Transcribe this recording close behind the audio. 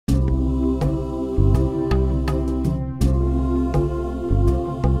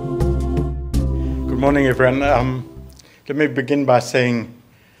morning, everyone. Let me begin by saying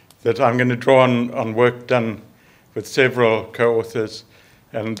that I'm going to draw on work done with several co-authors,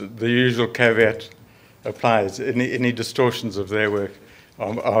 and the usual caveat applies. Any distortions of their work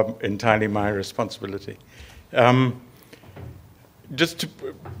are entirely my responsibility. Just to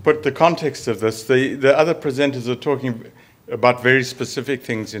put the context of this, the other presenters are talking about very specific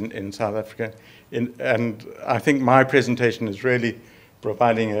things in South Africa, and I think my presentation is really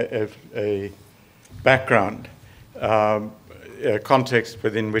providing a background, a context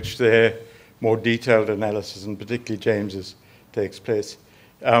within which their more detailed analysis, and particularly James's, takes place.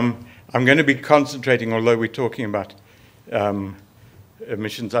 I'm going to be concentrating, although we're talking about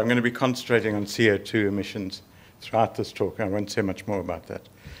emissions, I'm going to be concentrating on CO2 emissions throughout this talk. I won't say much more about that.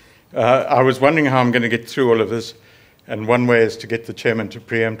 I was wondering how I'm going to get through all of this, and one way is to get the chairman to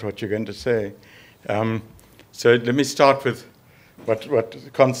preempt what you're going to say. So let me start with what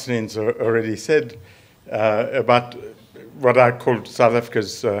Constantine's already said about what I called South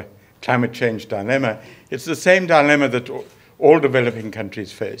Africa's climate change dilemma. It's the same dilemma that all developing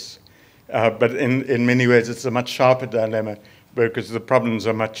countries face, but in many ways it's a much sharper dilemma because the problems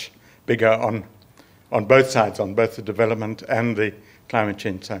are much bigger on both sides, on both the development and the climate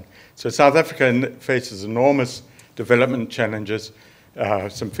change side. So South Africa faces enormous development challenges.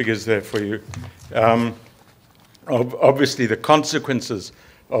 Some figures there for you. Obviously, the consequences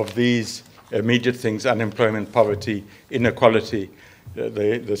of these immediate things, unemployment, poverty, inequality,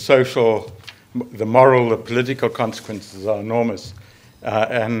 the social, the moral, the political consequences are enormous.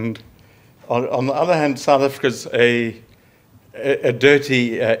 And on the other hand, South Africa's a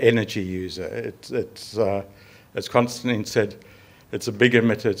dirty energy user. It's as Constantine said, it's a big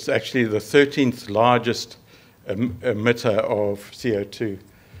emitter. It's actually the 13th largest emitter of CO2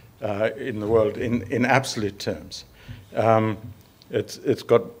 in the world in absolute terms. It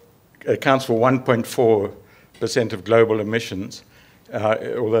accounts for 1.4% of global emissions,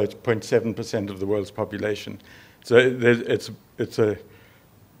 although it's 0.7% of the world's population. So it's a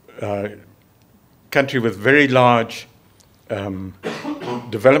country with very large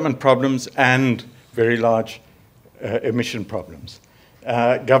development problems and very large emission problems.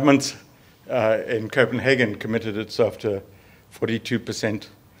 Governments in Copenhagen committed itself to 42%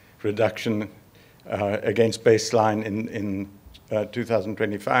 reduction against baseline in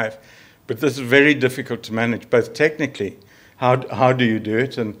 2025. But this is very difficult to manage, both technically, how do you do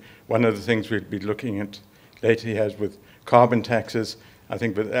it? And one of the things we'll be looking at later here is with carbon taxes. I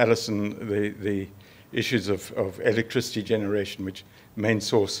think with Alison, the issues of electricity generation, which main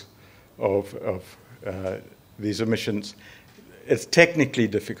source of these emissions, it's technically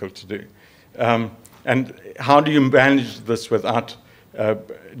difficult to do. And how do you manage this without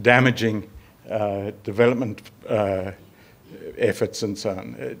damaging development efforts and so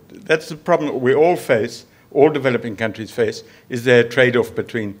on? That's the problem we all face, all developing countries face. Is there a trade-off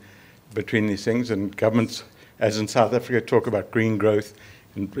between these things? And governments, as in South Africa, talk about green growth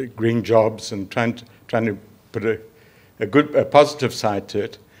and green jobs and trying to put a positive side to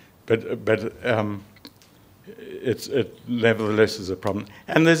it, but it nevertheless is a problem.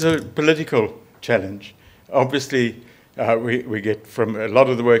 And there's a political challenge. Obviously, we get from a lot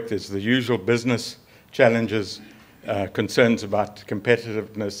of the work, there's the usual business challenges, concerns about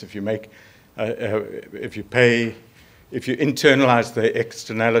competitiveness. If you internalize the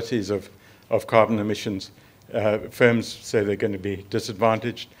externalities of carbon emissions, firms say they're going to be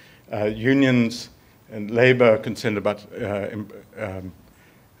disadvantaged. Unions and labor are concerned about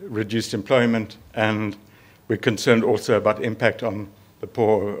reduced employment, and we're concerned also about impact on the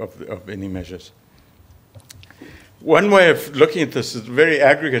poor of any measures. One way of looking at this is a very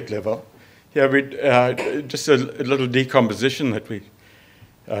aggregate level. Here we just a little decomposition that we've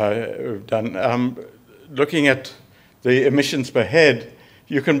done. Looking at the emissions per head,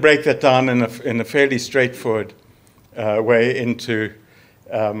 you can break that down in a fairly straightforward way into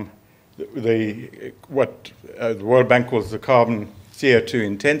what the World Bank calls the carbon CO2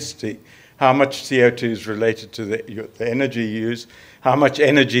 intensity. How much CO2 is related to the energy you use, how much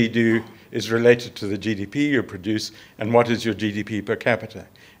energy is related to the GDP you produce, and what is your GDP per capita.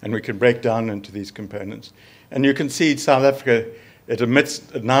 And we can break down into these components. And you can see South Africa, it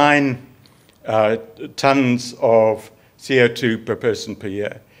emits 9 tons of CO2 per person per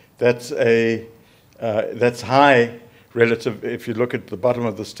year. That's high relative. If you look at the bottom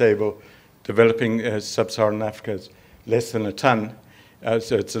of this table, developing sub-Saharan Africa is less than a ton.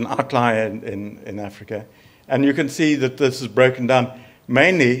 So it's an outlier in Africa. And you can see that this is broken down.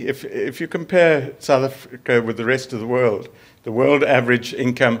 Mainly, if you compare South Africa with the rest of the world average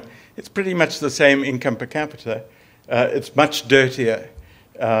income, it's pretty much the same income per capita. It's much dirtier.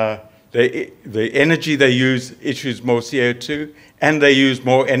 the energy they use issues more CO2, and they use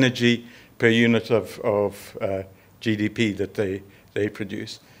more energy per unit of GDP that they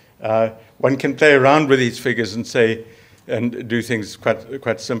produce. One can play around with these figures and say, and do things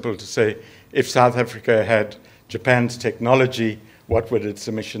quite simple to say, if South Africa had Japan's technology, what would its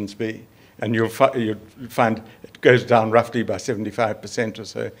emissions be? And you'll find it goes down roughly by 75% or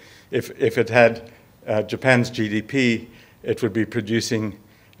so. If it had Japan's GDP, it would be producing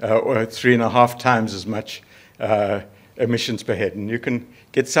 3.5 times as much emissions per head. And you can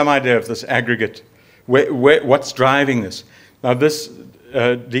get some idea of this aggregate, what's driving this. Now, this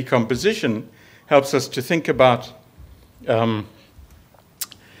decomposition helps us to think about low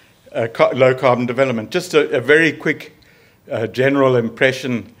carbon development. Just a very quick general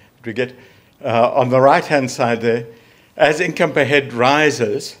impression that we get. On the right-hand side there, as income per head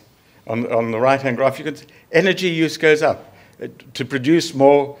rises, on the right-hand graph, you can see energy use goes up. To produce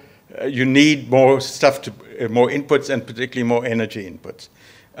more, you need more stuff, more inputs, and particularly more energy inputs.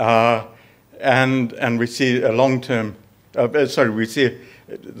 And we see a long-term, we see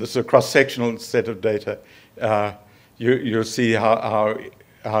this is a cross-sectional set of data. You'll see how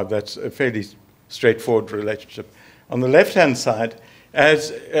that's a fairly straightforward relationship. On the left-hand side,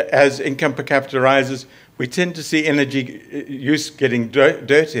 as income per capita rises, we tend to see energy use getting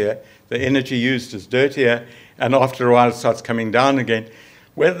dirtier. The energy used is dirtier, and after a while it starts coming down again.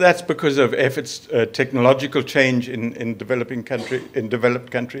 Whether that's because of efforts, technological change in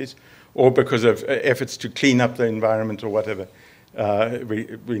developed countries, or because of efforts to clean up the environment or whatever,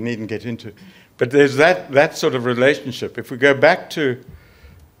 we needn't get into. But there's that sort of relationship. If we go back to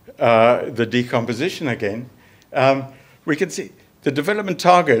the decomposition again, we can see the development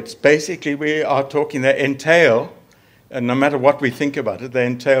targets, basically we are talking, they entail, and no matter what we think about it, they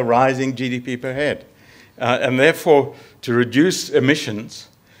entail rising GDP per head. And therefore, to reduce emissions,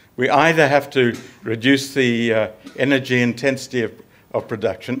 we either have to reduce the energy intensity of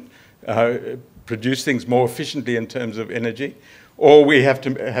production, produce things more efficiently in terms of energy, or we have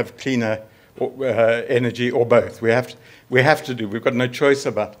to have cleaner energy, or both. We've got no choice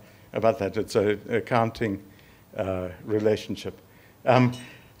about that. It's an accounting relationship.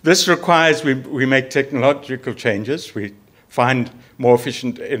 This requires we make technological changes. We find more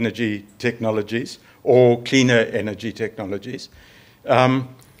efficient energy technologies or cleaner energy technologies,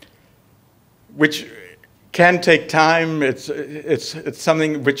 which can take time. It's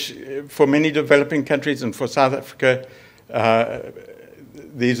something which, for many developing countries and for South Africa,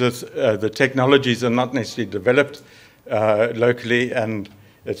 the technologies are not necessarily developed locally, and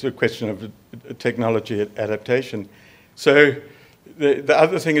it's a question of technology adaptation. So the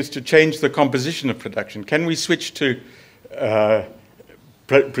other thing is to change the composition of production. Can we switch to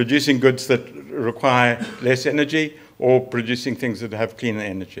producing goods that require less energy, or producing things that have cleaner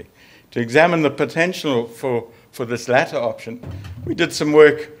energy? To examine the potential for this latter option, we did some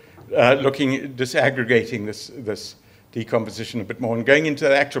work disaggregating this decomposition a bit more and going into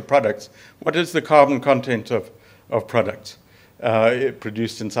the actual products. What is the carbon content of products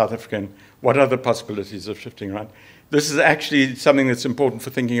produced in South Africa, and what are the possibilities of shifting around? This is actually something that's important for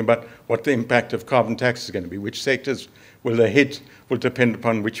thinking about what the impact of carbon tax is going to be. Which sectors will they hit will depend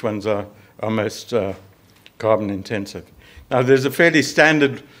upon which ones are most carbon intensive. Now, there's a fairly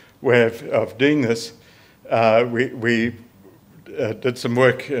standard way of doing this. We did some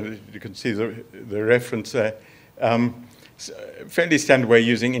work, you can see the reference there. Fairly standard way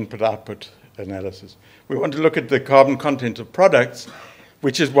using input-output analysis. We want to look at the carbon content of products,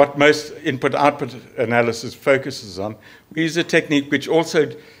 which is what most input-output analysis focuses on. We use a technique which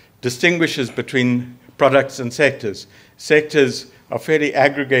also distinguishes between products and sectors. Sectors are fairly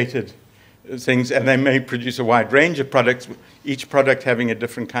aggregated things, and they may produce a wide range of products, each product having a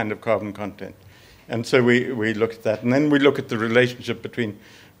different kind of carbon content. And so we look at that. And then we look at the relationship between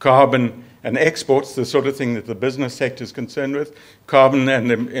carbon and exports, the sort of thing that the business sector is concerned with, carbon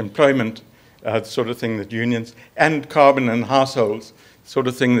and employment, the sort of thing that unions, and carbon and households, sort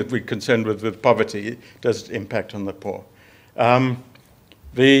of thing that we're concerned with poverty. It does impact on the poor.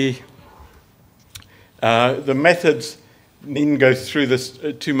 The methods needn't go through this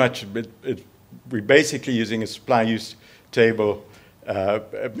too much. We're basically using a supply-use table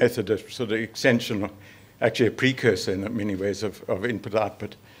method, a sort of extension, actually a precursor in many ways of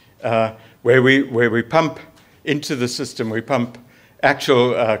input-output, where we pump into the system, we pump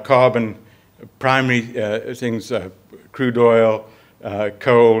actual carbon, primary things, crude oil,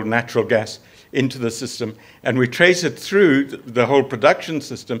 coal, natural gas, into the system, and we trace it through the whole production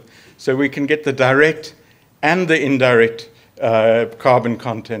system so we can get the direct and the indirect carbon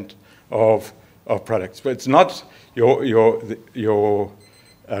content of products. But it's not your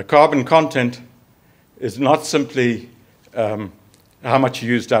Carbon content is not simply how much you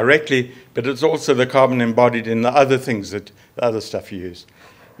use directly, but it's also the carbon embodied in the other things, the other stuff you use.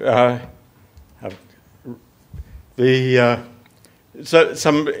 So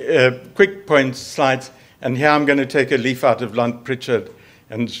some quick points, slides, and here I'm going to take a leaf out of Lon Pritchard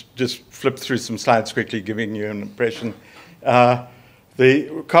and just flip through some slides quickly, giving you an impression.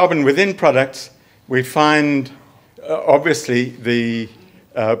 The carbon within products, we find obviously the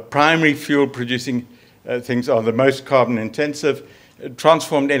primary fuel producing things are the most carbon intensive.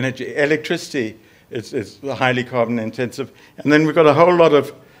 Transformed energy, electricity is highly carbon intensive. And then we've got a whole lot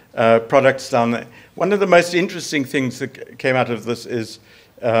of products down there. One of the most interesting things that came out of this is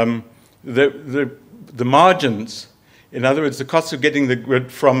the margins. In other words, the cost of getting the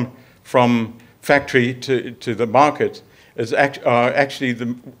good from factory to the market are actually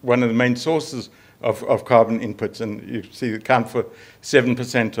one of the main sources of carbon inputs, and you see account for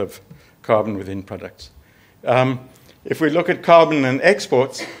 7% of carbon within products. If we look at carbon and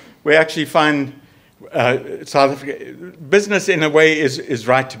exports, we actually find South Africa, business in a way is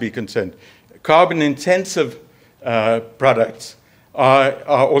right to be concerned. Carbon intensive products are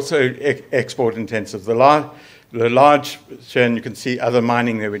also export intensive. The large share, and you can see other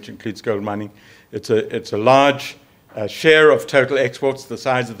mining there, which includes gold mining. It's a large share of total exports, the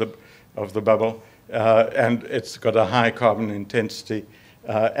size of the bubble, and it's got a high carbon intensity,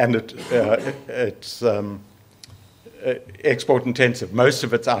 and it's export intensive. Most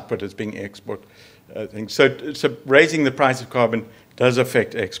of its output is being export things. So raising the price of carbon does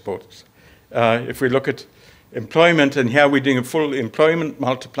affect exports. If we look at employment, and here we're doing a full employment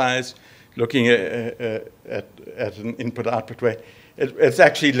multipliers, looking at an input-output way, it's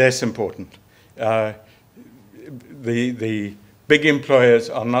actually less important. The big employers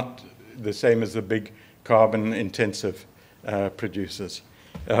are not the same as the big carbon-intensive producers.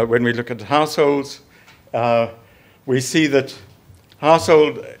 When we look at households, we see that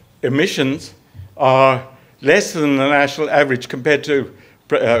household emissions are less than the national average compared to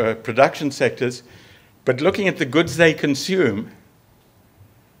production sectors, but looking at the goods they consume,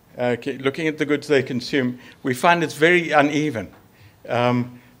 we find it's very uneven.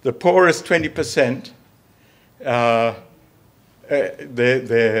 The poorest 20%,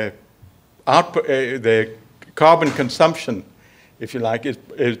 their carbon consumption, if you like, is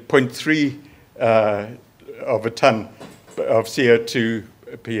 0.3 of a ton of CO2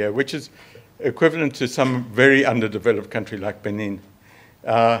 per year, which is equivalent to some very underdeveloped country like Benin.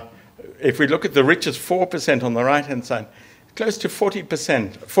 If we look at the richest 4% on the right-hand side, close to 40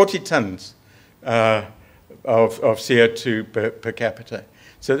 tons of CO2 per capita.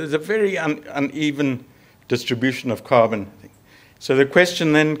 So there's a very uneven distribution of carbon. So the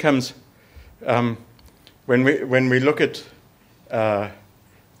question then comes, when we look at the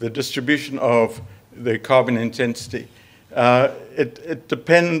distribution of the carbon intensity, it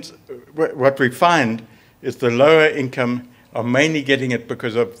depends. What we find is the lower income are mainly getting it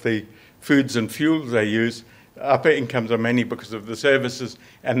because of the foods and fuels they use. Upper incomes are mainly because of the services,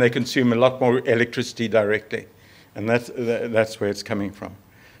 and they consume a lot more electricity directly. And that's where it's coming from.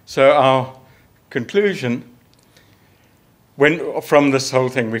 So our conclusion, from this whole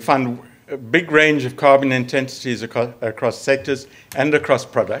thing, we find a big range of carbon intensities across sectors and across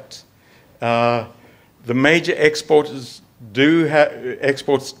products. The major exports do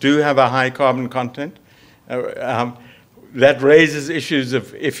have a high carbon content. That raises issues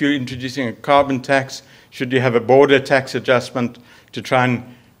of, if you're introducing a carbon tax, should you have a border tax adjustment to try and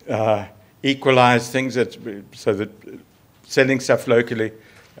equalize things so that selling stuff locally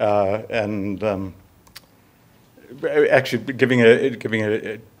and actually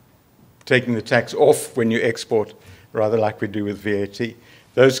taking the tax off when you export, rather like we do with VAT.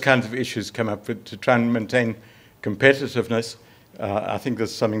 Those kinds of issues come up to try and maintain competitiveness. I think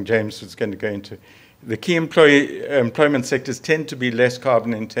that's something James was going to go into. The key employment sectors tend to be less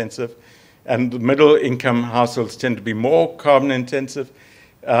carbon intensive, and the middle income households tend to be more carbon intensive,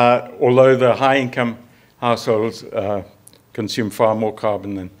 although the high income households consume far more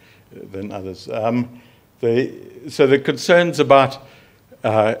carbon than others. So the concerns about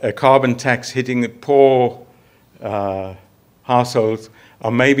a carbon tax hitting the poor households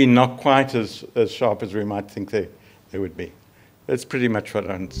are maybe not quite as sharp as we might think they would be. That's pretty much what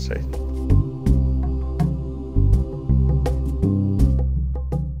I want to say.